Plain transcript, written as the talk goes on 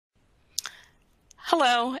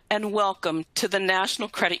Hello and welcome to the National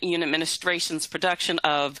Credit Union Administration's production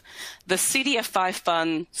of the CDFI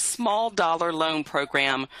Fund Small Dollar Loan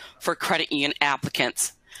Program for credit union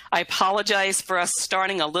applicants. I apologize for us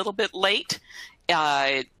starting a little bit late.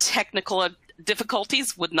 Technical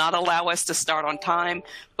difficulties would not allow us to start on time,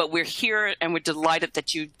 but we're here and we're delighted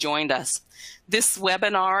that you joined us. This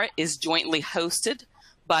webinar is jointly hosted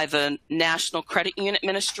by the National Credit Union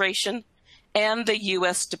Administration and the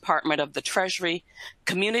U.S. Department of the Treasury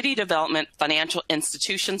Community Development Financial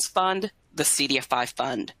Institutions Fund, the CDFI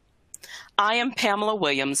Fund. I am Pamela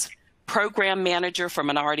Williams, Program Manager for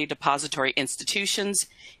Minority Depository Institutions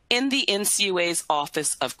in the NCUA's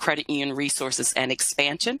Office of Credit Union Resources and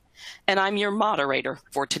Expansion, and I'm your moderator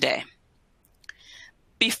for today.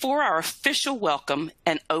 Before our official welcome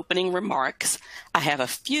and opening remarks, I have a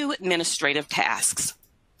few administrative tasks.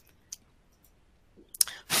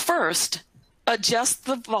 First, adjust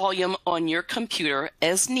the volume on your computer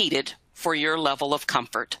as needed for your level of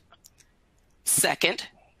comfort. Second,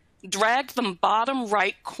 drag the bottom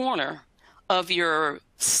right corner of your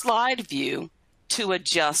slide view to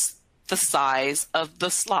adjust the size of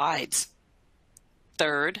the slides.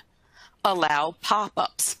 Third, allow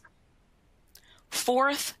pop-ups.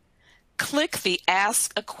 Fourth, click the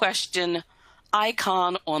Ask a Question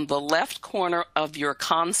icon on the left corner of your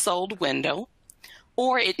console window,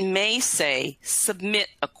 or it may say submit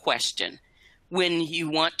a question when you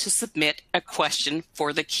want to submit a question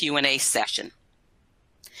for the Q&A session.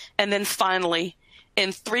 And then finally,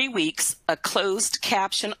 in 3 weeks, a closed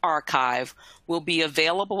caption archive will be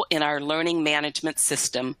available in our learning management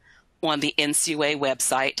system on the NCUA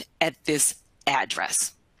website at this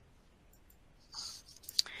address.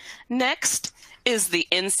 Next is the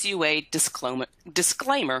NCUA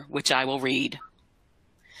disclaimer, which I will read.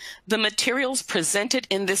 The materials presented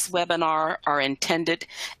in this webinar are intended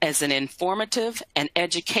as an informative and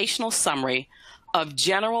educational summary of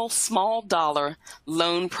general small dollar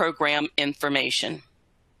loan program information.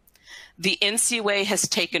 The NCUA has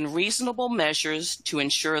taken reasonable measures to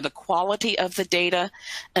ensure the quality of the data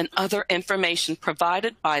and other information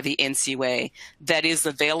provided by the NCUA that is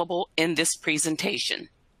available in this presentation.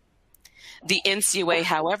 The NCUA,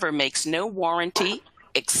 however, makes no warranty,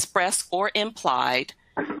 express or implied,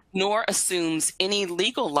 nor assumes any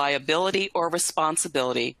legal liability or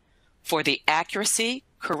responsibility for the accuracy,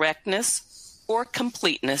 correctness, or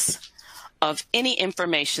completeness of any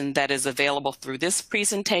information that is available through this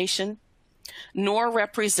presentation, nor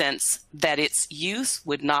represents that its use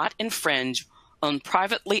would not infringe on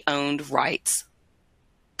privately owned rights.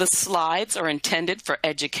 The slides are intended for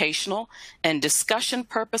educational and discussion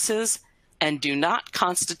purposes and do not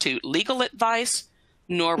constitute legal advice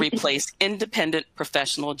nor replace independent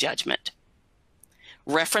professional judgment.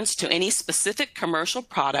 Reference to any specific commercial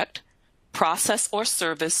product, process, or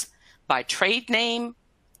service by trade name,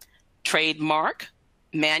 trademark,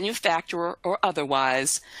 manufacturer, or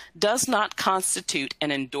otherwise does not constitute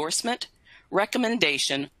an endorsement,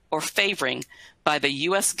 recommendation, or favoring by the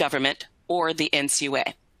U.S. government or the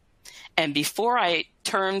NCUA. And before I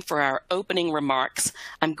turn for our opening remarks,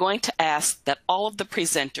 I'm going to ask that all of the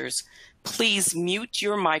presenters please mute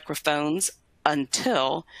your microphones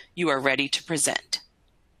until you are ready to present.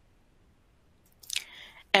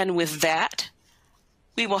 And with that,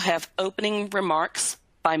 we will have opening remarks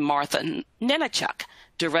by Martha Nenachuk,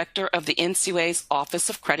 Director of the NCUA's Office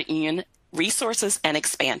of Credit Union Resources and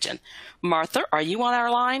Expansion. Martha, are you on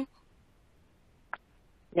our line?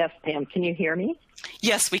 Yes, Pam. Can you hear me?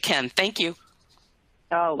 Yes, we can. Thank you.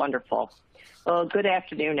 Oh, wonderful. Well, good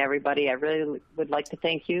afternoon, everybody. I really would like to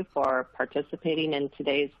thank you for participating in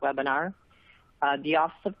today's webinar. The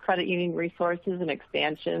Office of Credit Union Resources and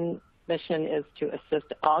Expansion mission is to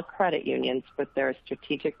assist all credit unions with their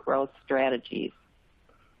strategic growth strategies.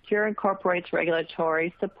 CURE incorporates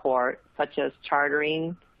regulatory support such as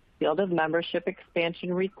chartering, field of membership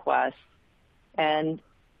expansion requests, and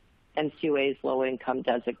NCUA's low-income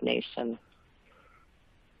designation.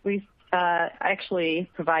 We actually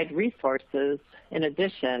provide resources in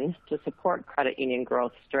addition to support credit union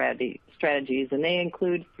growth strategies, and they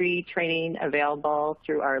include free training available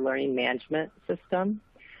through our learning management system.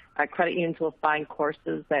 Credit unions will find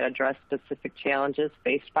courses that address specific challenges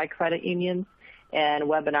faced by credit unions and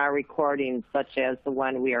webinar recordings such as the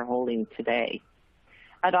one we are holding today.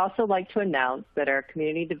 I'd also like to announce that our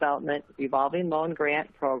Community Development Revolving Loan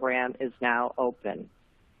Grant Program is now open.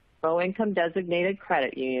 Low-income designated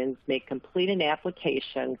credit unions may complete an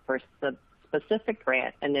application for specific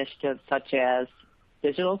grant initiatives such as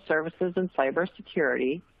digital services and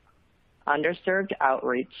cybersecurity, underserved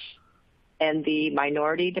outreach, and the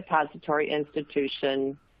Minority Depository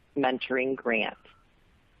Institution Mentoring Grant.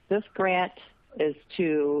 This grant is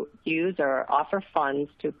to use or offer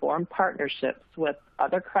funds to form partnerships with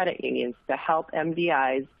other credit unions to help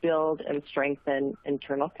MDIs build and strengthen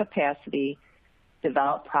internal capacity,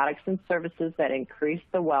 develop products and services that increase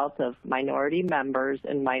the wealth of minority members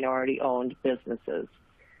and minority-owned businesses.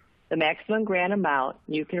 The maximum grant amount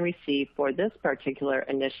you can receive for this particular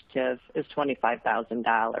initiative is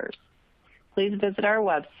 $25,000. Please visit our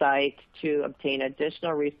website to obtain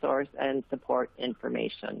additional resource and support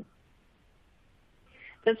information.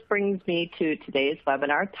 This brings me to today's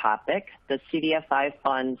webinar topic, the CDFI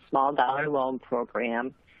Fund Small Dollar Loan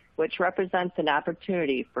Program, which represents an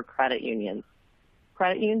opportunity for credit unions.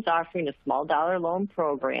 Credit unions offering a small dollar loan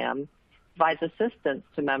program provides assistance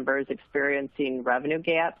to members experiencing revenue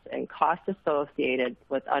gaps and costs associated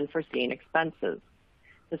with unforeseen expenses.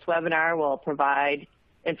 This webinar will provide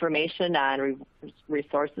information on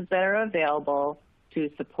resources that are available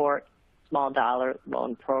to support small dollar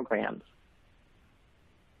loan programs.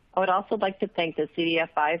 I would also like to thank the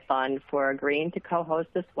CDFI Fund for agreeing to co-host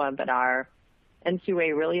this webinar.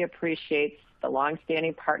 NCUA really appreciates the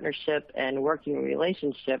longstanding partnership and working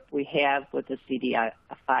relationship we have with the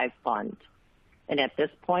CDFI Fund. And at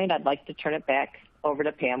this point, I'd like to turn it back over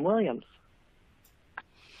to Pam Williams.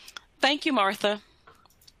 Thank you, Martha.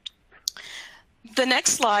 The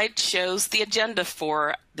next slide shows the agenda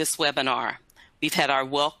for this webinar. We've had our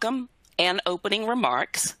welcome and opening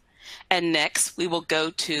remarks. And next, we will go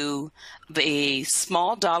to the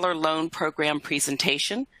Small Dollar Loan Program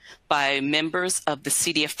presentation by members of the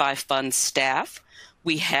CDFI Fund staff.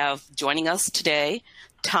 We have joining us today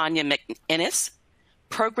Tanya McInnes,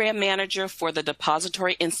 Program Manager for the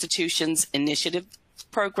Depository Institutions Initiative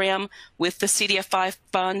Program with the CDFI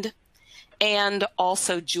Fund, and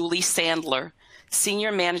also Julie Sandler,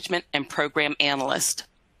 Senior Management and Program Analyst.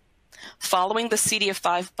 Following the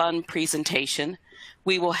CDFI Fund presentation,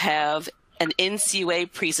 we will have an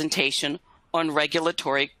NCUA presentation on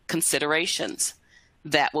regulatory considerations.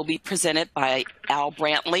 That will be presented by Al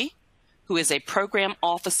Brantley, who is a program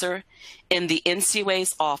officer in the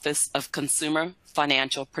NCUA's Office of Consumer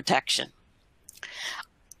Financial Protection.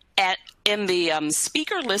 In the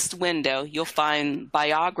speaker list window, you'll find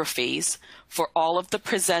biographies for all of the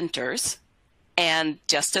presenters. And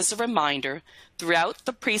just as a reminder, throughout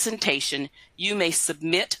the presentation, you may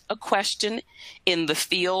submit a question in the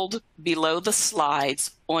field below the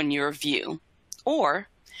slides on your view, or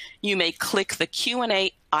you may click the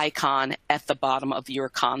Q&A icon at the bottom of your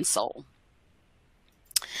console.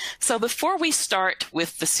 So before we start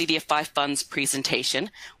with the CDFI Fund's presentation,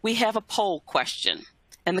 we have a poll question.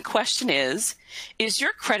 And the question is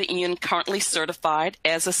your credit union currently certified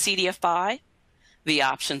as a CDFI? The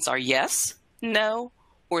options are yes, no,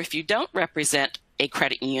 or if you don't represent a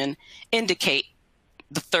credit union, indicate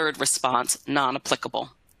the third response,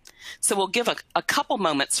 non-applicable. So we'll give a couple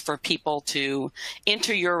moments for people to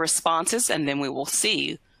enter your responses, and then we will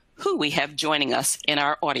see who we have joining us in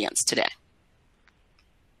our audience today.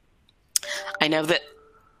 I know that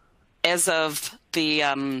as of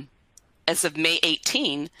May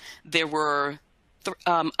 18, there were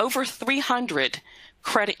over 300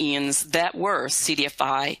 credit unions that were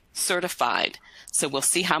CDFI certified. So we'll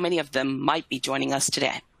see how many of them might be joining us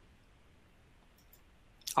today.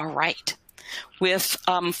 All right. With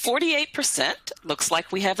 48%, looks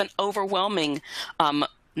like we have an overwhelming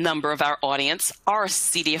number of our audience are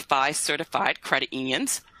CDFI certified credit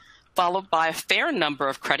unions, followed by a fair number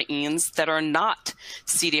of credit unions that are not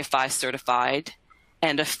CDFI certified,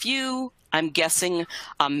 and a few, I'm guessing,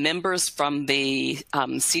 members from the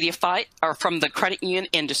CDFI or from the credit union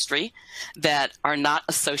industry that are not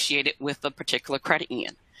associated with a particular credit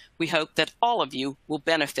union. We hope that all of you will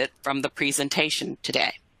benefit from the presentation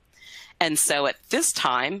today. And so at this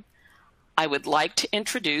time, I would like to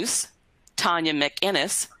introduce Tanya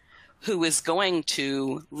McInnes, who is going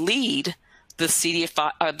to lead the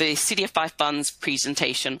CDFI Fund's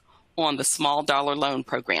presentation on the Small Dollar Loan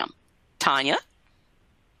Program. Tanya?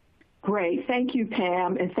 Great. Thank you,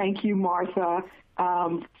 Pam, and thank you, Martha,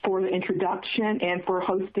 for the introduction and for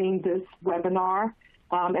hosting this webinar.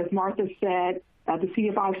 As Martha said, the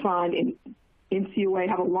CDFI Fund and NCUA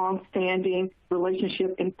have a long-standing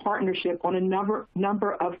relationship and partnership on a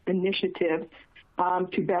number of initiatives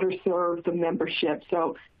to better serve the membership.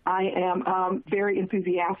 So I am very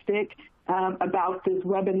enthusiastic about this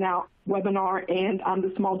webinar and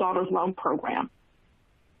the Small Dollar Loan Program.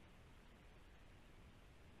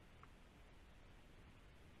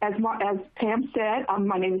 As Pam said,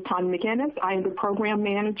 my name is Tanya McInnes. I am the Program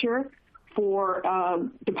Manager for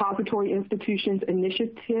Depository Institutions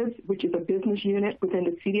Initiatives, which is a business unit within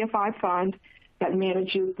the CDFI Fund that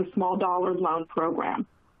manages the Small Dollar Loan Program.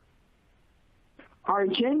 Our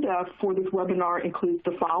agenda for this webinar includes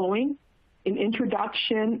the following: an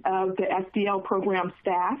introduction of the SDL program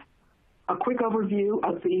staff, a quick overview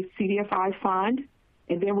of the CDFI Fund,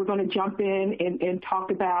 and then we're going to jump in and talk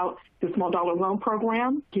about the small dollar loan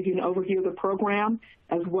program, give you an overview of the program,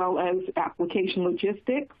 as well as application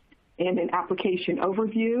logistics and an application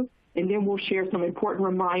overview, and then we'll share some important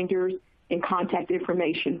reminders and contact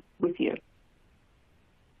information with you.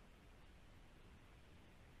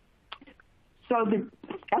 So the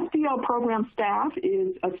SDL program staff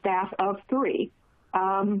is a staff of 3.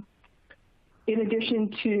 In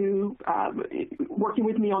addition to working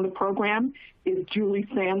with me on the program is Julie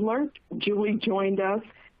Sandler. Julie joined us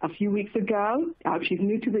a few weeks ago. She's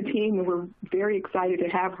new to the team, and we're very excited to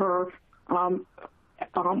have her on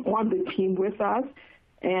the team with us.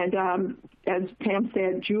 And as Pam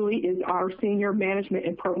said, Julie is our Senior Management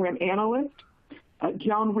and Program Analyst.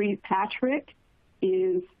 Joan Reed Patrick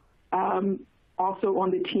is also on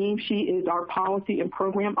the team. She is our Policy and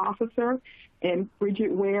Program Officer, and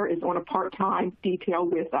Bridget Ware is on a part-time detail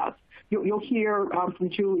with us. You'll hear from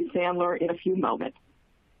Julie Sandler in a few moments.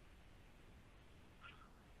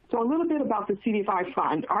 So a little bit about the CDFI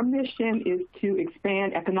Fund. Our mission is to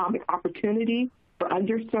expand economic opportunity for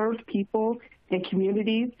underserved people and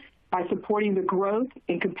communities by supporting the growth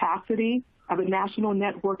and capacity of a national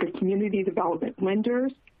network of community development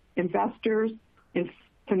lenders, investors, and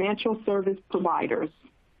financial service providers.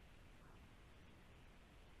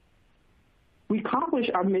 We accomplish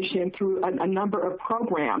our mission through a number of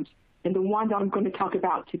programs, and the one that I'm going to talk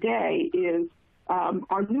about today is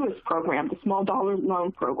our newest program, the Small Dollar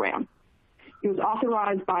Loan Program. It was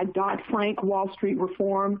authorized by Dodd-Frank Wall Street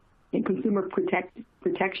Reform and Consumer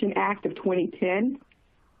Protection Act of 2010.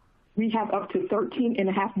 We have up to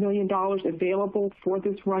 $13.5 million available for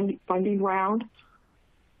this funding round.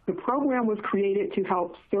 The program was created to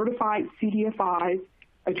help certified CDFIs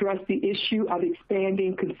address the issue of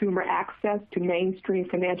expanding consumer access to mainstream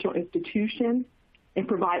financial institutions and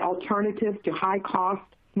provide alternatives to high-cost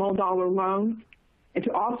small dollar loans, and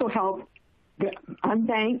to also help the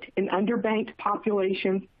unbanked and underbanked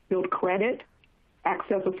populations build credit,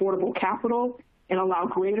 access affordable capital, and allow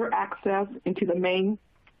greater access into the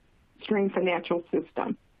mainstream financial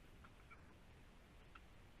system.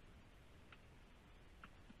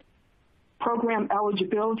 Program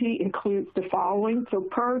eligibility includes the following. So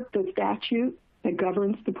per the statute that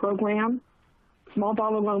governs the program, small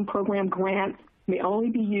dollar loan program grants may only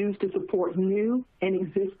be used to support new and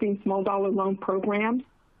existing small dollar loan programs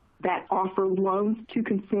that offer loans to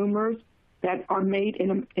consumers that are made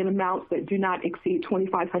in amounts that do not exceed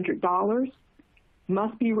 $2,500,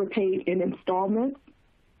 must be repaid in installments,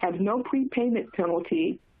 have no prepayment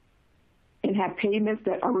penalty, and have payments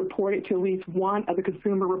that are reported to at least one of the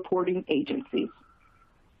consumer reporting agencies.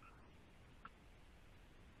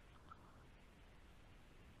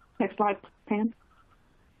 Next slide, Pam.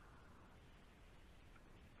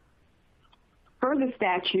 Per the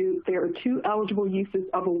statute, there are 2 eligible uses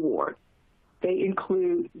of award. They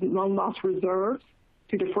include loan loss reserves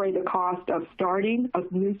to defray the cost of starting a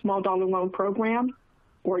new small dollar loan program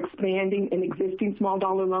or expanding an existing small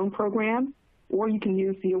dollar loan program, or you can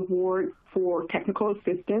use the award for technical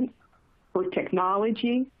assistance, for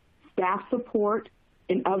technology, staff support,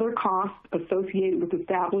 and other costs associated with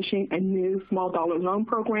establishing a new small dollar loan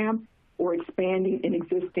program or expanding an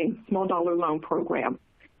existing small dollar loan program.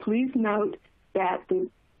 Please note that the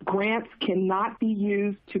grants cannot be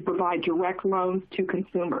used to provide direct loans to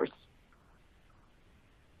consumers.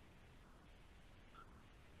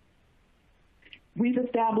 We've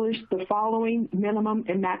established the following minimum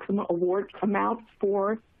and maximum award amounts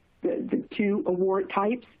for the 2 award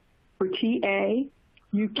types. For TA,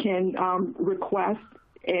 you can request,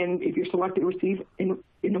 and if you're selected, receive an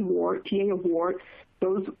award, TA award.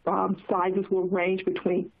 Those sizes will range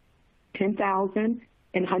between $10,000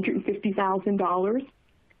 and $150,000.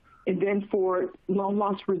 And then for loan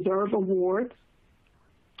loss reserve awards,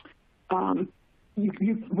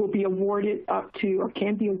 you will be awarded up to, or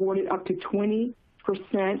can be awarded up to 20%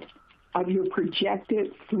 of your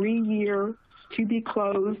projected 3-year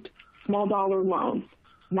to-be-closed small dollar loans,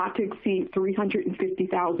 not to exceed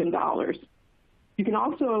 $350,000. You can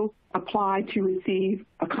also apply to receive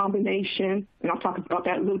a combination, and I'll talk about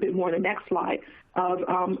that a little bit more in the next slide, of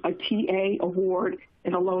a TA award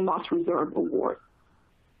and a loan loss reserve award.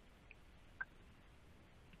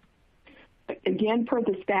 Again, per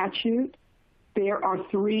the statute, there are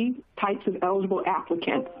 3 types of eligible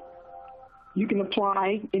applicants. You can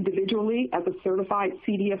apply individually as a certified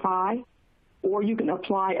CDFI, or you can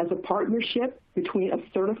apply as a partnership between a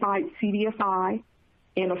certified CDFI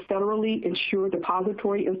and a federally insured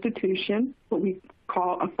depository institution, what we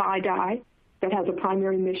call a FIDI, that has a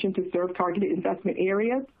primary mission to serve targeted investment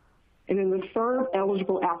areas. And then the third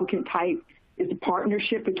eligible applicant type is a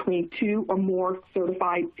partnership between 2 or more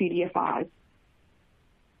certified CDFIs.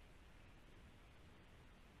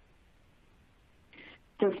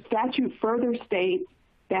 The statute further states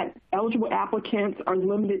that eligible applicants are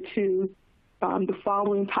limited to the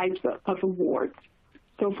following types of awards.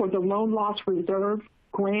 So for the loan loss reserve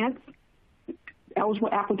grants, eligible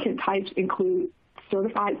applicant types include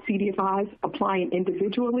certified CDFIs applying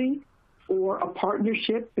individually or a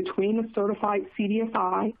partnership between a certified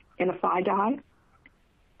CDFI and a FIDI.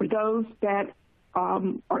 For those that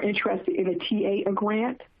are interested in a TA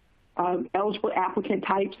grant, eligible applicant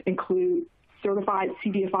types include certified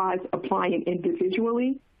CDFIs applying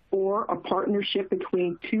individually or a partnership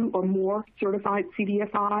between 2 or more certified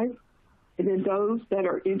CDFIs. And then those that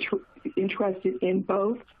are interested in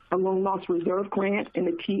both a loan loss reserve grant and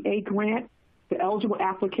a TA grant, the eligible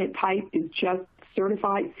applicant type is just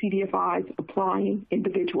certified CDFIs applying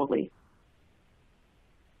individually.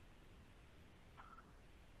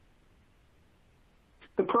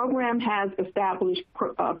 The program has established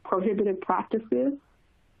prohibited practices,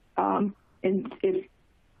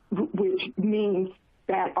 which means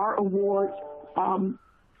that our awards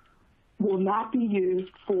will not be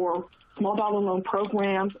used for small dollar loan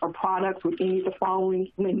programs or products with any of the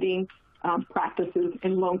following lending practices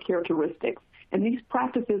and loan characteristics. And these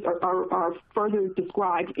practices are further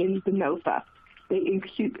described in the NOFA. They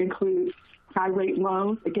include high rate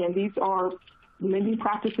loans. Again, these are lending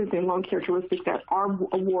practices and loan characteristics that our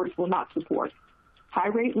awards will not support. High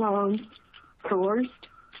rate loans, coerced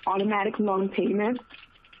automatic loan payments,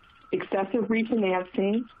 excessive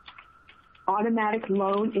refinancing, automatic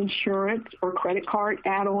loan insurance or credit card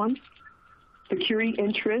add-ons, security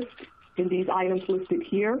interest in these items listed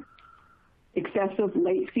here, excessive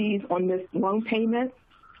late fees on missed loan payments,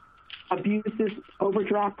 abusive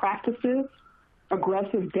overdraft practices,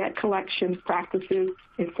 aggressive debt collection practices,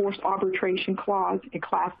 enforced arbitration clause, and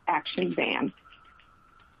class action bans.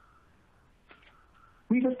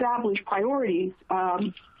 We've established priorities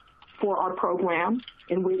for our program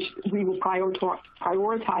in which we will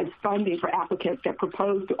prioritize funding for applicants that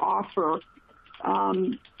propose to offer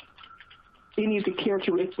any of the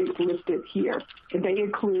characteristics listed here. And they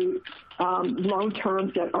include loan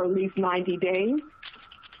terms that are at least 90 days.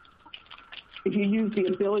 If you use the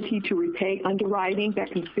ability to repay underwriting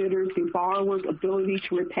that considers the borrower's ability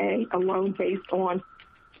to repay a loan based on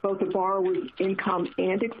both the borrower's income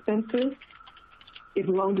and expenses. If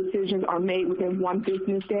loan decisions are made within 1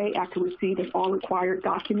 business day after receipt of all required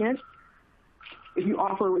documents. If you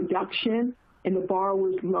offer a reduction in the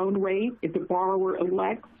borrower's loan rate if the borrower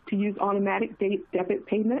elects to use automatic debit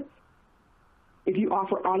payments. If you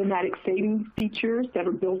offer automatic savings features that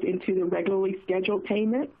are built into the regularly scheduled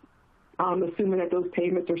payments, assuming that those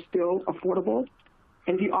payments are still affordable.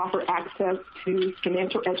 And if you offer access to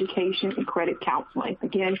financial education and credit counseling.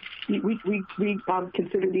 Again, we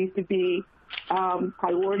consider these to be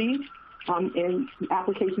priorities, and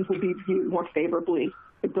applications will be viewed more favorably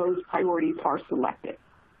if those priorities are selected.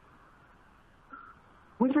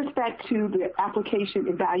 With respect to the application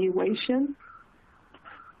evaluation,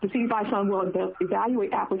 the CDFI Fund will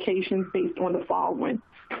evaluate applications based on the following.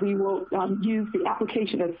 We will use the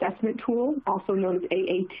application assessment tool, also known as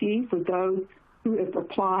AAT, for those who have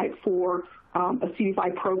applied for a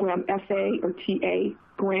CDFI program FA or TA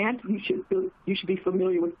grant. You should be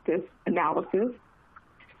familiar with this analysis.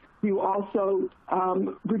 We will also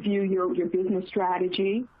review your business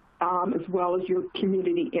strategy as well as your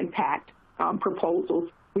community impact proposals,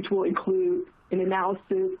 which will include an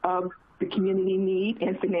analysis of the community need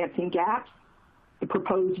and financing gaps, the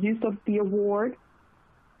proposed use of the award,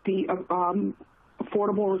 the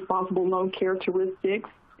affordable responsible loan characteristics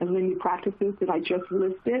and lending practices that I just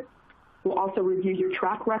listed. We'll also review your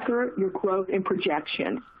track record, your growth, and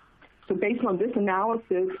projections. So based on this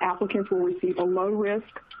analysis, applicants will receive a low risk,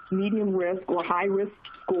 medium risk, or high risk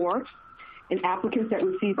score, and applicants that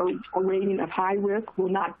receive a rating of high risk will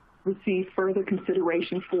not receive further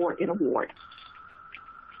consideration for an award.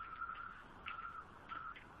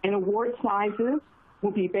 And award sizes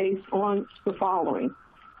will be based on the following,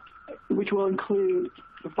 which will include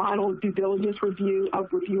the final due diligence review of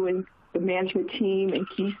reviewing the management team and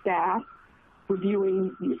key staff,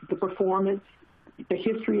 reviewing the performance, the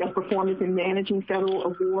history of performance in managing federal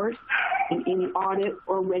awards, and any audit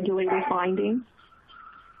or regulator findings.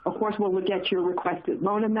 Of course, we'll look at your requested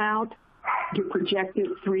loan amount, your projected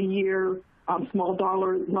 3-year small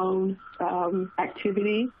dollar loan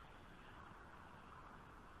activity.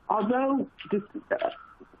 although the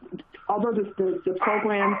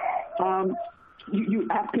program, you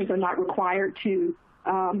applicants are not required to,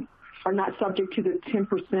 are not subject to the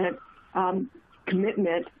 10%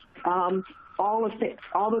 commitment, all of the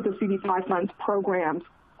CDFI Fund's programs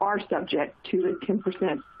are subject to the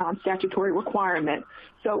 10% statutory requirement.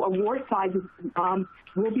 So award sizes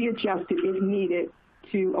will be adjusted if needed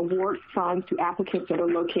to award funds to applicants that are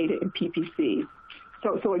located in PPCs.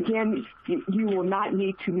 So again, you will not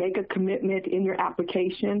need to make a commitment in your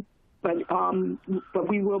application, but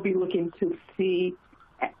we will be looking to see,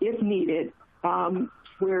 if needed,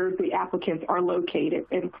 where the applicants are located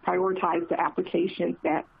and prioritize the applications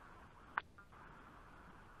that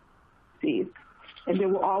see. And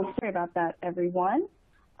then we'll also sorry about that, everyone.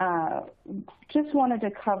 Just wanted to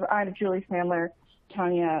cover, I'm Julie Sandler,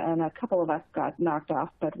 Tanya, and a couple of us got knocked off,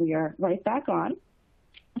 but we are right back on.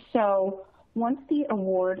 So once the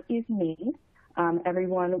award is made,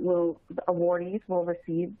 the awardees will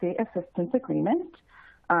receive the assistance agreement,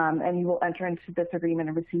 and you will enter into this agreement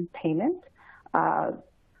and receive payment.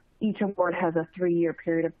 Each award has a 3-year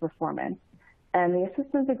period of performance, and the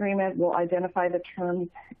assistance agreement will identify the terms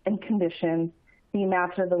and conditions, the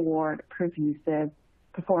amount of the award, approved usage,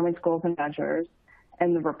 performance goals and measures,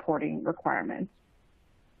 and the reporting requirements.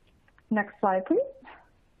 Next slide, please.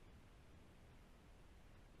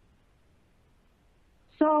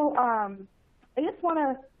 So I just want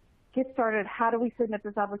to get started. How do we submit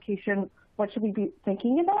this application? What should we be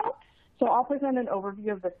thinking about? So I'll present an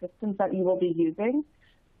overview of the systems that you will be using.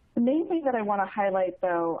 The main thing that I want to highlight,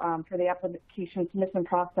 though, for the application submission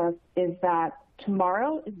process is that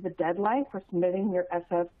tomorrow is the deadline for submitting your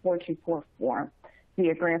SF-424 form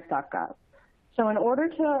via grants.gov. So in order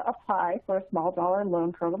to apply for a small dollar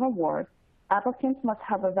loan program award, applicants must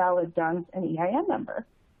have a valid DUNS and EIN number.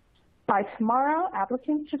 By tomorrow,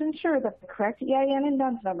 applicants should ensure that the correct EIN and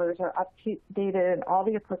DUNS numbers are updated in all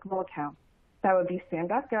the applicable accounts. That would be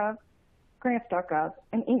SAM.gov, grants.gov,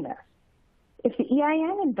 and EMIS. If the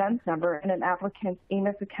EIN and DUNS number in an applicant's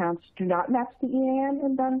EMIS accounts do not match the EIN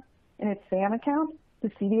and DUNS in its SAM account, the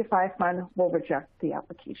CDFI Fund will reject the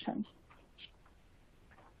application.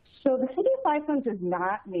 So the CDFI Fund does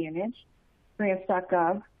not manage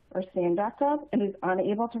grants.gov or SAM.gov and is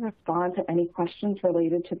unable to respond to any questions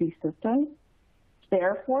related to these systems.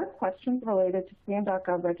 Therefore, questions related to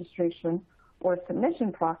SAM.gov registration or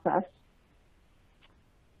submission process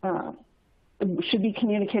should be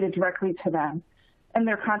communicated directly to them. And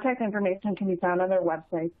their contact information can be found on their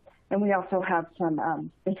website. And we also have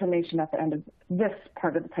some information at the end of this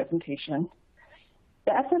part of the presentation.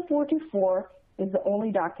 The SF-424 is the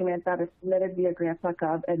only document that is submitted via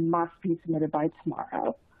grants.gov and must be submitted by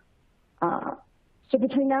tomorrow. So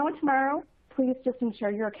between now and tomorrow, please just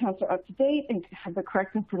ensure your accounts are up to date and have the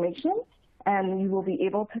correct information, and you will be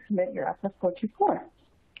able to submit your SF-424.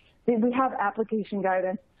 We have application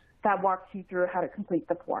guidance that walks you through how to complete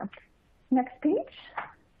the form. Next page.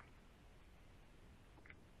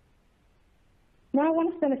 Now I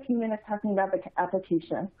want to spend a few minutes talking about the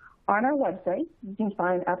application. On our website, you can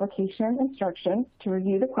find application instructions to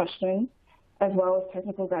review the questions, as well as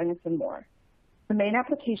technical guidance and more. The main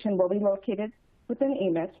application will be located within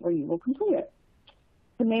AMIS, where you will complete it.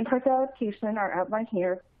 The main parts of the application are outlined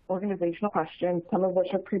here: organizational questions, some of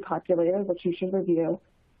which are pre-populated, which you should review,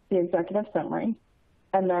 the executive summary,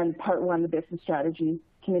 and then part 1, the business strategy,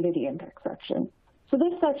 community impact section. So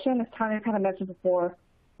this section, as Tanya kind of mentioned before,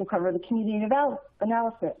 will cover the community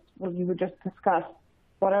analysis, where you would just discuss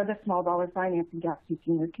what are the small dollar financing gaps you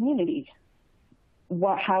see in your community,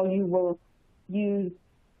 how you will use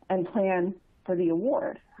and plan for the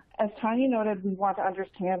award. As Tanya noted, we want to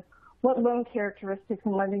understand what loan characteristics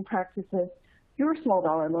and lending practices your small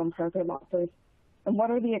dollar loan program offers, and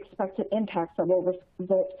what are the expected impacts that will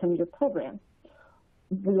result from your program.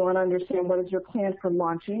 We want to understand what is your plan for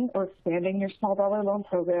launching or expanding your small dollar loan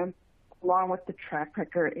program, along with the track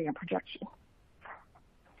record and projection.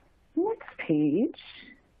 Next page.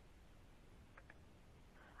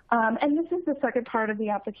 And this is the second part of the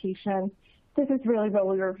application. This is really where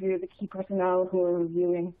we review the key personnel who are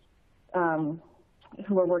reviewing,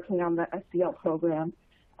 who are working on the SDL program,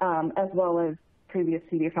 as well as previous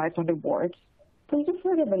CDFI Fund awards. Please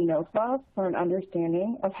refer to the note file for an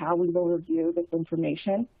understanding of how we will review this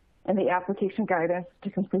information and the application guidance to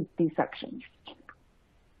complete these sections.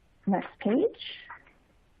 Next page.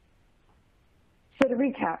 So to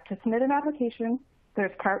recap, to submit an application,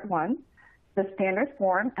 there's part 1, the standard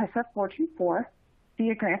form, SF-424,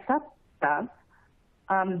 via grants.gov.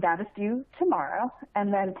 That is due tomorrow.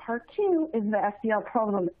 And then part 2 is the SDL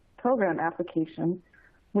program application,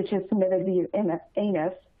 which is submitted via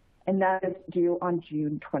ANIS and that is due on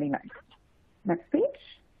June 29th. Next page.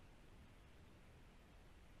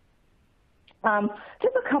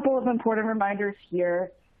 Just a couple of important reminders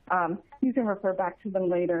here. You can refer back to them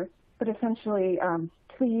later, but essentially,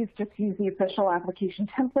 please just use the official application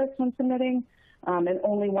templates when submitting, and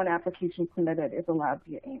only one application submitted is allowed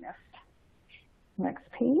via ANIST. Next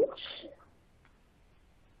page.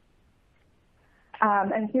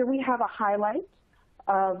 And here we have a highlight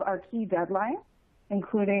of our key deadlines,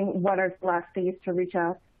 including what are the last days to reach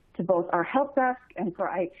out to both our help desk and for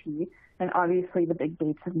IT, and obviously the big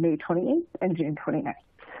dates of May 28th and June 29th.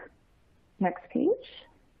 Next page.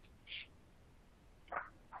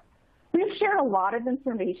 We've shared a lot of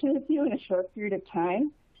information with you in a short period of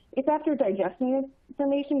time. If after digesting this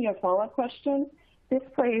information you have follow-up questions, this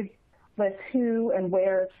page lists who and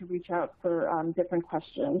where to reach out for different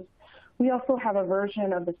questions. We also have a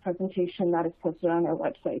version of this presentation that is posted on our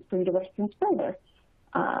website for you to reference further.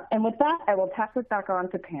 And with that, I will pass it back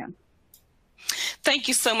on to Pam. Thank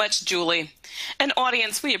you so much, Julie. And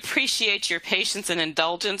audience, we appreciate your patience and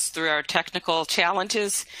indulgence through our technical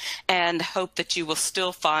challenges and hope that you will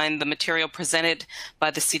still find the material presented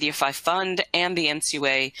by the CDFI Fund and the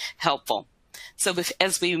NCUA helpful. So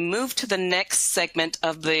as we move to the next segment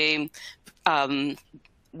of the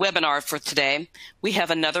webinar for today, we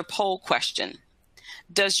have another poll question.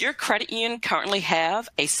 Does your credit union currently have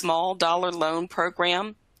a small dollar loan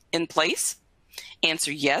program in place?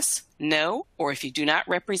 Answer yes, no, or if you do not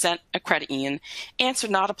represent a credit union, answer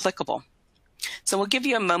not applicable. So we'll give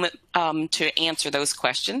you a moment to answer those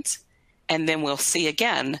questions, and then we'll see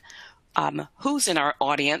again who's in our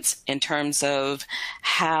audience in terms of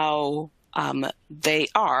how they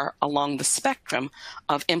are along the spectrum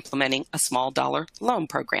of implementing a small dollar loan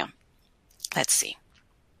program. Let's see.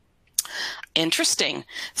 Interesting.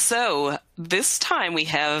 So this time we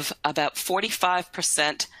have about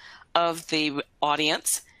 45% of the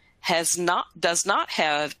audience does not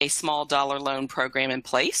have a small dollar loan program in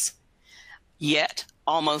place, yet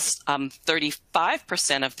almost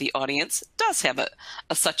 35% of the audience does have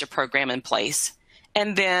such a program in place,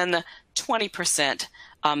 and then 20%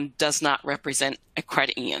 does not represent a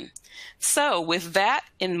credit union. So with that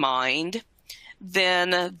in mind,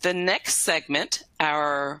 then the next segment,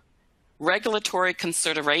 our regulatory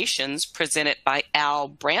considerations presented by Al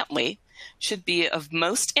Brantley, should be of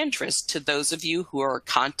most interest to those of you who are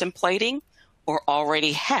contemplating or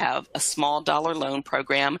already have a small dollar loan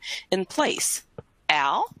program in place.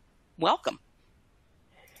 Al, welcome.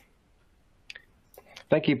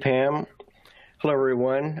 Thank you, Pam. Hello,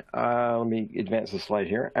 everyone. Let me advance the slide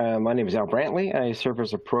here. My name is Al Brantley. I serve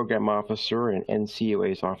as a program officer in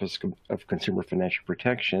NCUA's Office of Consumer Financial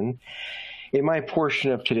Protection. In my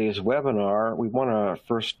portion of today's webinar, we want to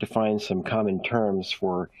first define some common terms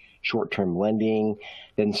for short-term lending,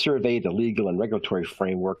 then survey the legal and regulatory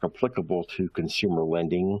framework applicable to consumer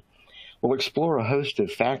lending. We'll explore a host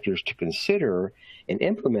of factors to consider in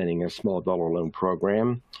implementing a small dollar loan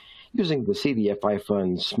program using the CDFI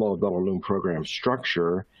Fund's small dollar loan program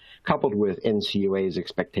structure, coupled with NCUA's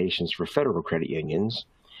expectations for federal credit unions.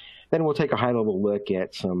 Then we'll take a high-level look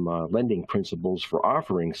at some lending principles for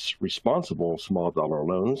offering responsible small dollar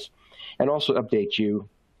loans, and also update you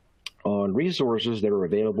on resources that are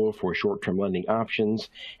available for short-term lending options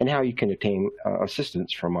and how you can obtain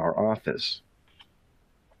assistance from our office.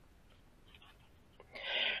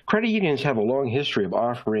 Credit unions have a long history of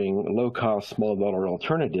offering low-cost small dollar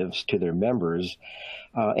alternatives to their members.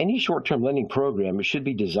 Any short-term lending program should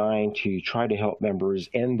be designed to try to help members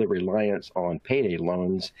end the reliance on payday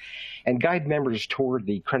loans and guide members toward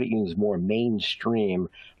the credit union's more mainstream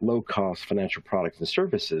low-cost financial products and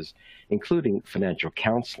services, including financial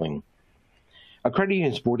counseling. A credit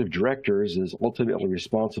union's board of directors is ultimately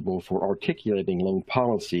responsible for articulating loan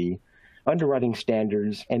policy, underwriting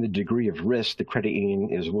standards, and the degree of risk the credit union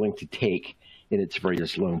is willing to take in its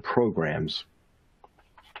various loan programs.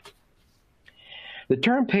 The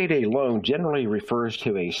term payday loan generally refers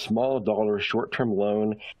to a small dollar short-term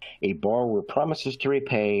loan a borrower promises to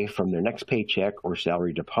repay from their next paycheck or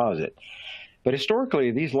salary deposit. But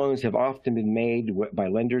historically, these loans have often been made by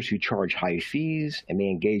lenders who charge high fees and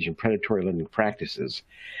may engage in predatory lending practices.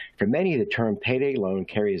 For many, the term payday loan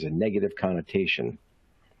carries a negative connotation.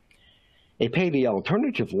 A payday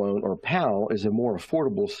alternative loan, or PAL, is a more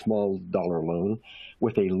affordable small dollar loan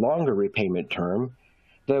with a longer repayment term,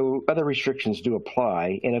 though other restrictions do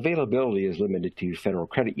apply, and availability is limited to federal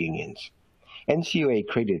credit unions. NCUA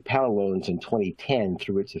created PAL loans in 2010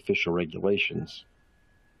 through its official regulations.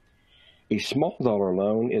 A small dollar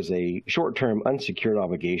loan is a short-term unsecured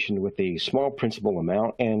obligation with a small principal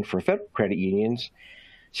amount, and for federal credit unions,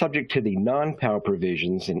 subject to the non-PAL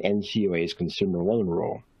provisions in NCUA's consumer loan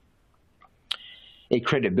rule. A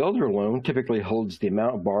credit builder loan typically holds the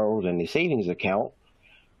amount borrowed in a savings account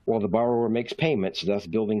while the borrower makes payments, thus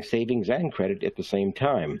building savings and credit at the same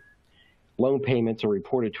time. Loan payments are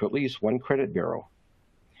reported to at least one credit bureau.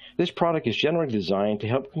 This product is generally designed to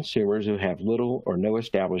help consumers who have little or no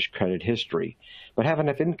established credit history, but have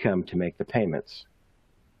enough income to make the payments.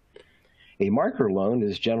 A marker loan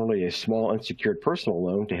is generally a small unsecured personal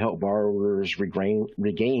loan to help borrowers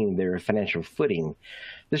regain their financial footing.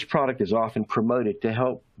 This product is often promoted to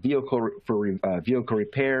help vehicle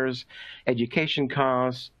repairs, education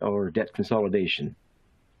costs, or debt consolidation.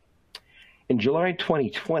 In July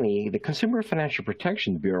 2020, the Consumer Financial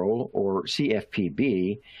Protection Bureau, or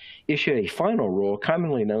CFPB, issued a final rule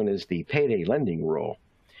commonly known as the Payday Lending Rule.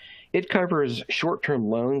 It covers short-term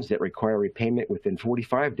loans that require repayment within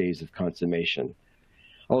 45 days of consummation,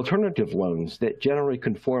 alternative loans that generally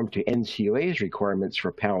conform to NCUA's requirements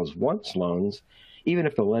for PAL's once loans, even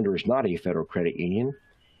if the lender is not a federal credit union,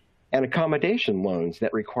 and accommodation loans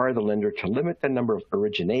that require the lender to limit the number of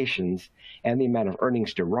originations and the amount of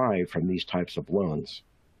earnings derived from these types of loans.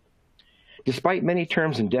 Despite many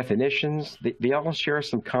terms and definitions, they all share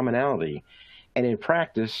some commonality, and in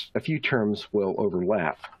practice, a few terms will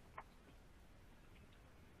overlap.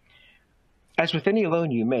 As with any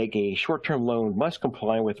loan you make, a short-term loan must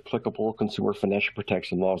comply with applicable consumer financial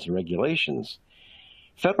protection laws and regulations.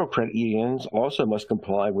 Federal credit unions also must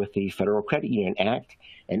comply with the Federal Credit Union Act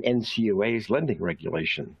and NCUA's lending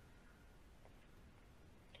regulation.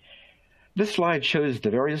 This slide shows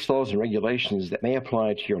the various laws and regulations that may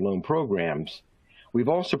apply to your loan programs. We've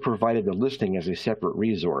also provided the listing as a separate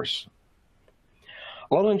resource.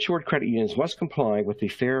 All insured credit unions must comply with the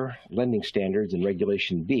Fair Lending Standards in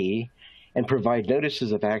Regulation B and provide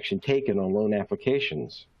notices of action taken on loan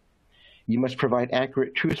applications. You must provide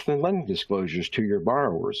accurate truth in lending disclosures to your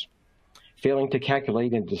borrowers. Failing to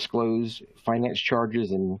calculate and disclose finance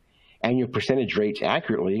charges and annual percentage rates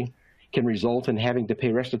accurately can result in having to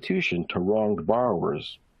pay restitution to wronged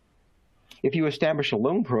borrowers. If you establish a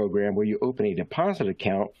loan program where you open a deposit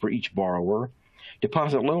account for each borrower,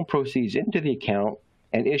 deposit loan proceeds into the account,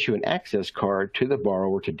 and issue an access card to the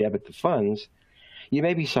borrower to debit the funds, you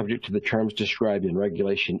may be subject to the terms described in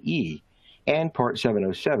Regulation E and Part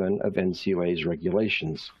 707 of NCUA's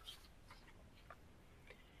regulations.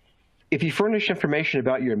 If you furnish information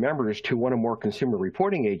about your members to one or more consumer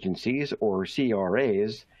reporting agencies, or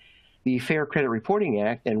CRAs, the Fair Credit Reporting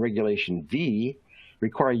Act and Regulation V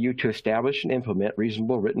require you to establish and implement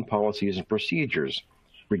reasonable written policies and procedures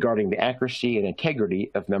regarding the accuracy and integrity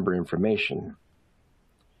of member information.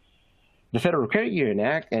 The Federal Credit Union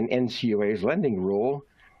Act and NCUA's lending rule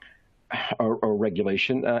or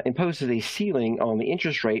regulation imposes a ceiling on the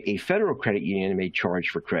interest rate a federal credit union may charge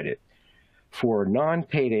for credit. For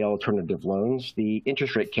non-payday alternative loans, the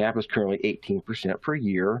interest rate cap is currently 18% per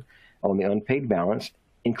year on the unpaid balance,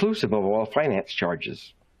 inclusive of all finance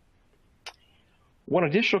charges. One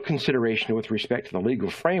additional consideration with respect to the legal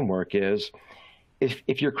framework is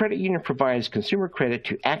if your credit union provides consumer credit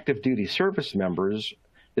to active duty service members,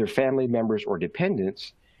 their family members, or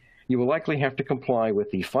dependents, you will likely have to comply with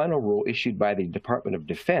the final rule issued by the Department of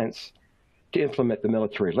Defense to implement the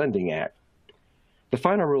Military Lending Act. The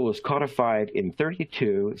final rule is codified in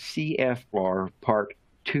 32 CFR Part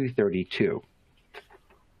 232.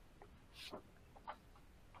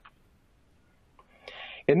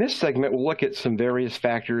 In this segment, we'll look at some various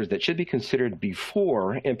factors that should be considered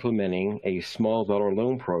before implementing a small dollar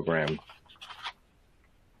loan program.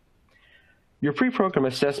 Your pre-program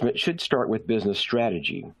assessment should start with business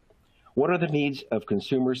strategy. What are the needs of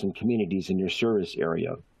consumers and communities in your service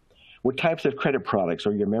area? What types of credit products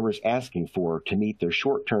are your members asking for to meet their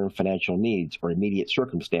short-term financial needs or immediate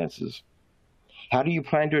circumstances? How do you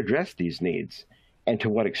plan to address these needs, and to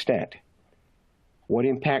what extent? What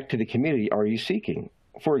impact to the community are you seeking?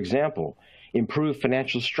 For example, improve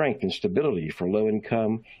financial strength and stability for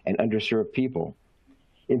low-income and underserved people.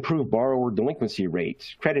 Improve borrower delinquency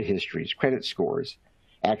rates, credit histories, credit scores,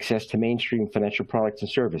 access to mainstream financial products and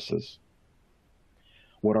services.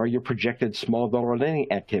 What are your projected small dollar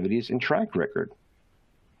lending activities and track record?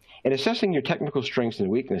 In assessing your technical strengths and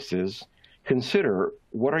weaknesses, consider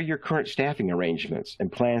what are your current staffing arrangements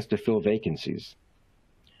and plans to fill vacancies?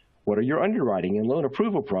 What are your underwriting and loan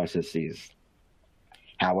approval processes?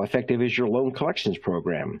 How effective is your loan collections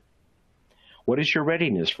program? What is your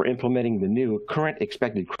readiness for implementing the new current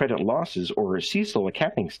expected credit losses, or CECL,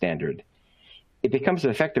 accounting standard? It becomes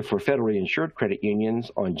effective for federally insured credit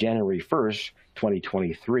unions on January 1st,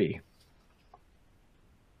 2023.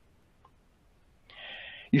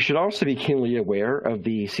 You should also be keenly aware of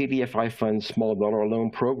the CDFI Fund Small Dollar Loan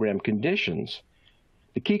Program conditions.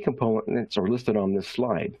 The key components are listed on this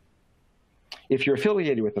slide. If you're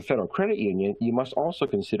affiliated with a federal credit union, you must also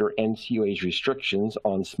consider NCUA's restrictions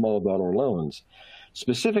on small dollar loans,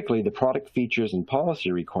 specifically the product features and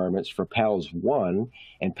policy requirements for PALS 1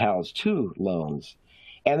 and PALS 2 loans,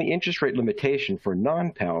 and the interest rate limitation for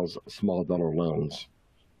non-PALS small dollar loans.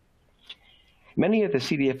 Many of the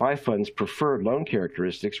CDFI Fund's preferred loan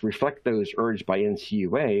characteristics reflect those urged by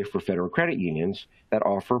NCUA for federal credit unions that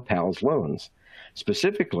offer PALS loans.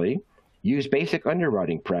 Specifically, use basic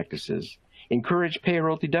underwriting practices, encourage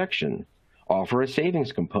payroll deduction, offer a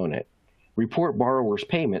savings component, report borrowers'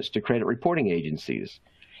 payments to credit reporting agencies,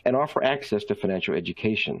 and offer access to financial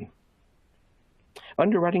education.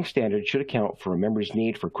 Underwriting standards should account for a member's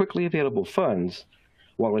need for quickly available funds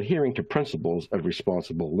while adhering to principles of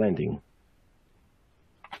responsible lending.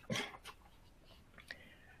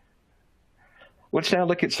 Let's now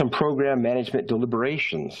look at some program management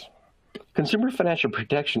deliberations. Consumer financial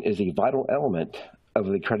protection is a vital element of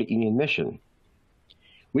the credit union mission.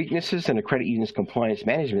 Weaknesses in a credit union's compliance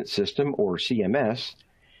management system, or CMS,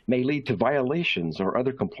 may lead to violations or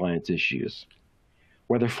other compliance issues.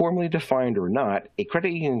 Whether formally defined or not, a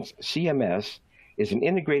credit union's CMS is an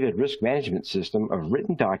integrated risk management system of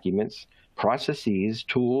written documents, processes,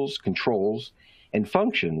 tools, controls, and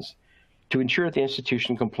functions to ensure the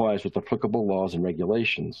institution complies with applicable laws and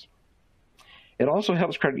regulations. It also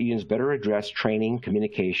helps credit unions better address training,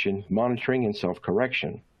 communication, monitoring, and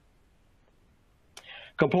self-correction.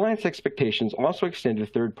 Compliance expectations also extend to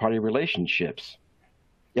third-party relationships.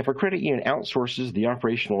 If a credit union outsources the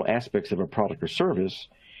operational aspects of a product or service,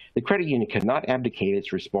 the credit union cannot abdicate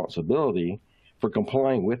its responsibility for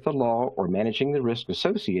complying with the law or managing the risk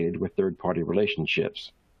associated with third-party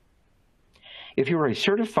relationships. If you are a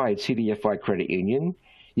certified CDFI credit union,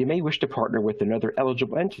 you may wish to partner with another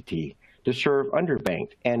eligible entity to serve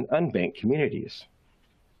underbanked and unbanked communities.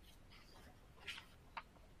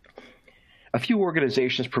 A few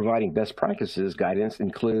organizations providing best practices guidance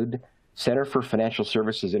include Center for Financial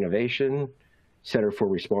Services Innovation, Center for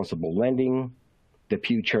Responsible Lending, the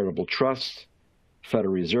Pew Charitable Trust,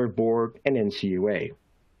 Federal Reserve Board, and NCUA.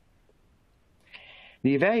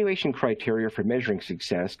 The evaluation criteria for measuring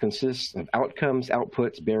success consists of outcomes,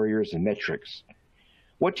 outputs, barriers, and metrics.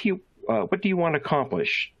 What do you want to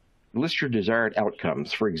accomplish? List your desired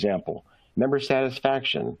outcomes. For example, member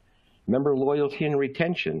satisfaction, member loyalty and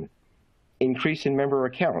retention, increase in member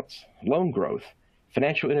accounts, loan growth,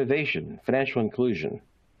 financial innovation, financial inclusion.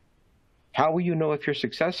 How will you know if you're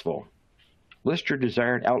successful? List your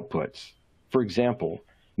desired outputs. For example,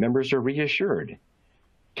 members are reassured,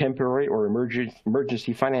 temporary or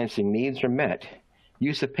emergency financing needs are met,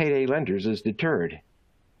 use of payday lenders is deterred.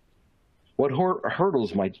 What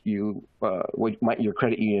hurdles might your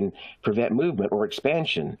credit union prevent movement or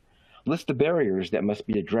expansion? List the barriers that must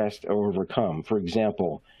be addressed or overcome. For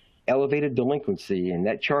example, elevated delinquency and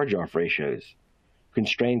net charge-off ratios,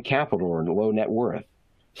 constrained capital and low net worth,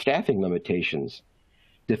 staffing limitations,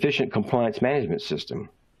 deficient compliance management system.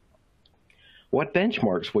 What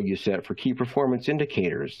benchmarks will you set for key performance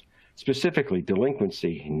indicators, specifically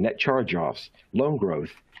delinquency, net charge-offs, loan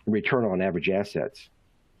growth, and return on average assets?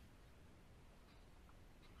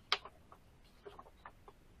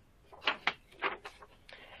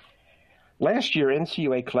 Last year,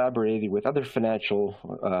 NCUA collaborated with other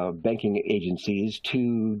financial banking agencies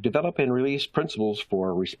to develop and release principles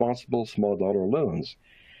for responsible small dollar loans.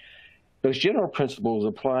 Those general principles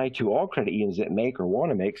apply to all credit unions that make or want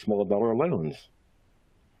to make small dollar loans.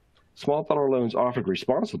 Small dollar loans offered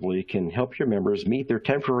responsibly can help your members meet their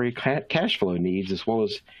temporary cash flow needs as well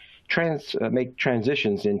as make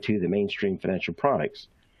transitions into the mainstream financial products.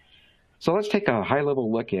 So let's take a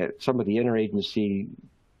high-level look at some of the interagency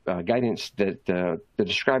guidance that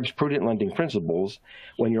describes prudent lending principles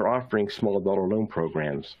when you're offering small dollar loan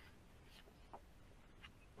programs.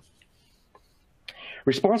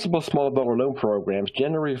 Responsible small dollar loan programs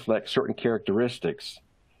generally reflect certain characteristics.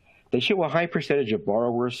 They show a high percentage of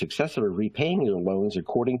borrowers successfully repaying their loans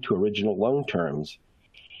according to original loan terms.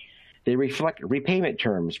 They reflect repayment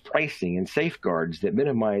terms, pricing, and safeguards that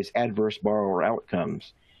minimize adverse borrower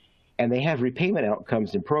outcomes. And they have repayment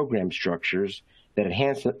outcomes and program structures that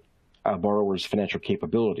enhance a borrower's financial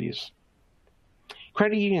capabilities.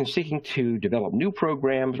 Credit unions seeking to develop new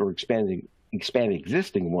programs or expand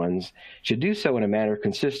existing ones should do so in a manner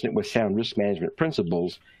consistent with sound risk management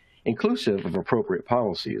principles, inclusive of appropriate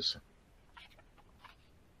policies.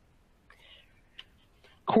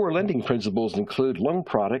 Core lending principles include loan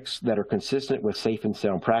products that are consistent with safe and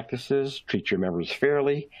sound practices, treat your members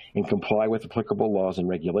fairly, and comply with applicable laws and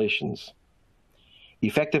regulations.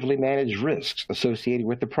 Effectively manage risks associated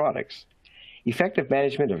with the products. Effective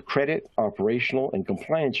management of credit, operational, and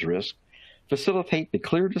compliance risk facilitate the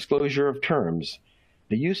clear disclosure of terms,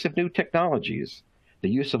 the use of new technologies, the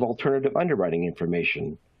use of alternative underwriting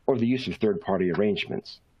information, or the use of third-party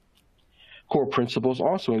arrangements. Core principles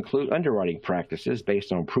also include underwriting practices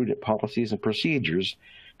based on prudent policies and procedures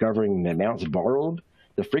governing the amounts borrowed,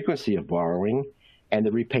 the frequency of borrowing, and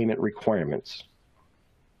the repayment requirements.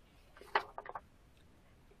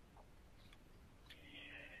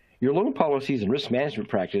 Your loan policies and risk management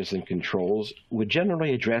practices and controls would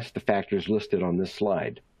generally address the factors listed on this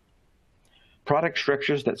slide. Product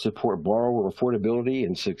structures that support borrower affordability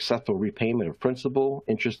and successful repayment of principal,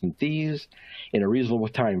 interest, and fees in a reasonable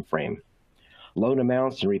time frame. Loan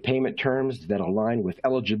amounts and repayment terms that align with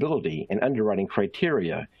eligibility and underwriting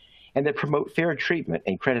criteria and that promote fair treatment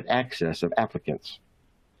and credit access of applicants.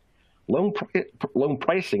 Loan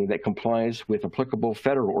pricing that complies with applicable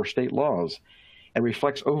federal or state laws and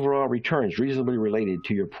reflects overall returns reasonably related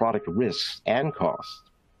to your product risks and costs.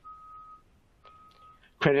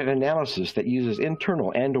 Credit analysis that uses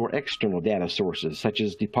internal and/or external data sources such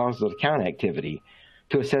as deposit account activity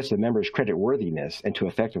to assess a member's creditworthiness and to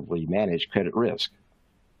effectively manage credit risk.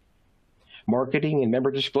 Marketing and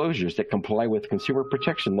member disclosures that comply with consumer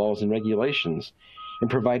protection laws and regulations and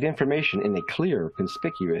provide information in a clear,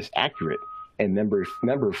 conspicuous, accurate, and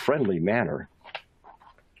member-friendly manner.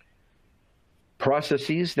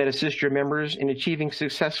 Processes that assist your members in achieving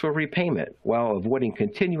successful repayment while avoiding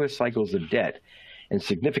continuous cycles of debt and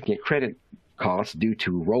significant credit costs due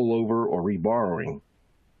to rollover or reborrowing.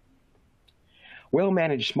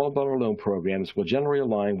 Well-managed small dollar loan programs will generally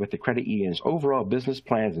align with the credit union's overall business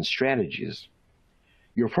plans and strategies.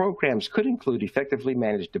 Your programs could include effectively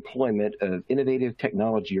managed deployment of innovative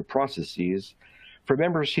technology or processes for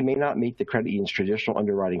members who may not meet the credit union's traditional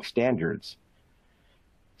underwriting standards.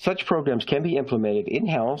 Such programs can be implemented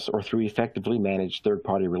in-house or through effectively managed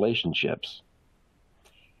third-party relationships.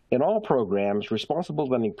 In all programs, responsible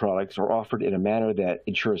lending products are offered in a manner that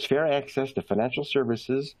ensures fair access to financial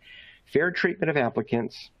services, fair treatment of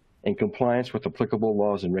applicants, and compliance with applicable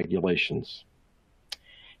laws and regulations.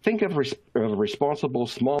 Think of responsible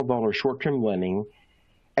small dollar short-term lending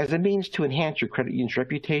as a means to enhance your credit union's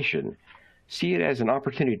reputation. See it as an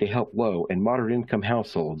opportunity to help low and moderate income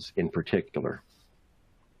households in particular.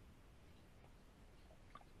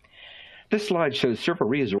 This slide shows several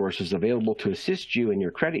resources available to assist you in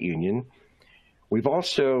your credit union. We've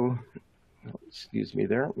also, excuse me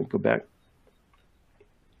there, let me go back.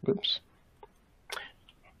 Oops.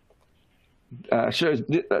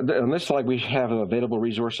 On this slide, we have available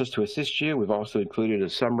resources to assist you. We've also included a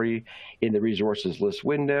summary in the resources list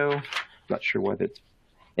window. Not sure why that's,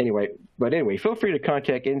 anyway, feel free to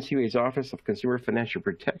contact NCUA's Office of Consumer Financial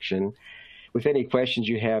Protection with any questions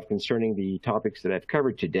you have concerning the topics that I've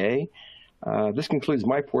covered today. This concludes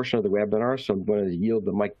my portion of the webinar, so I'm going to yield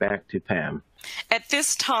the mic back to Pam. At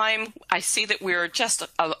this time, I see that we're just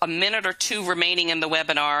a minute or two remaining in the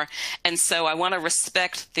webinar, and so I want to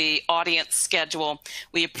respect the audience schedule.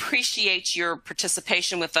 We appreciate your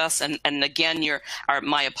participation with us, and again,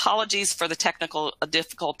 my apologies for the technical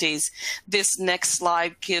difficulties. This next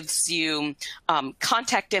slide gives you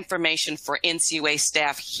contact information for NCUA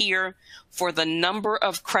staff here. For the number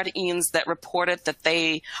of credit unions that reported that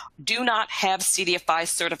they do not have CDFI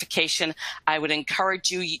certification, I would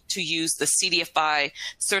encourage you to use the CDFI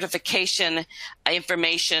certification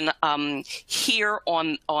information here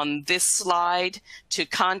on this slide to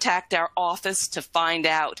contact our office to find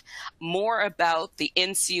out more about the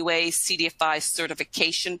NCUA CDFI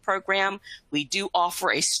certification program. We do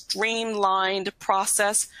offer a streamlined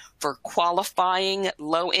process for qualifying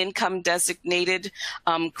low-income designated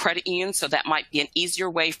credit unions, so that might be an easier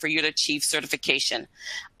way for you to achieve certification.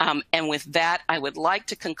 And with that, I would like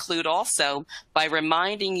to conclude also by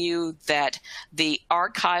reminding you that the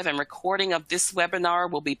archive and recording of this webinar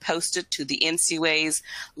will be posted to the NCUA's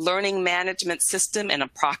Learning Management System in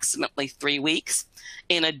approximately 3 weeks.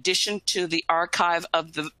 In addition to the archive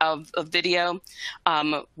of the video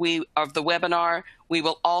of the webinar, we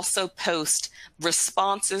will also post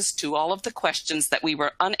responses to all of the questions that we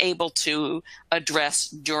were unable to address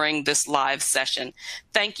during this live session.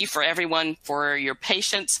 Thank you for everyone for your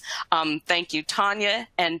patience. Thank you, Tanya,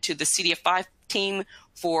 and to the CDFI team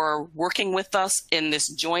for working with us in this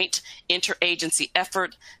joint interagency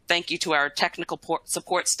effort. Thank you to our technical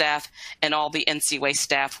support staff and all the NCUA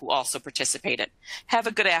staff who also participated. Have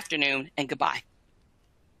a good afternoon and goodbye.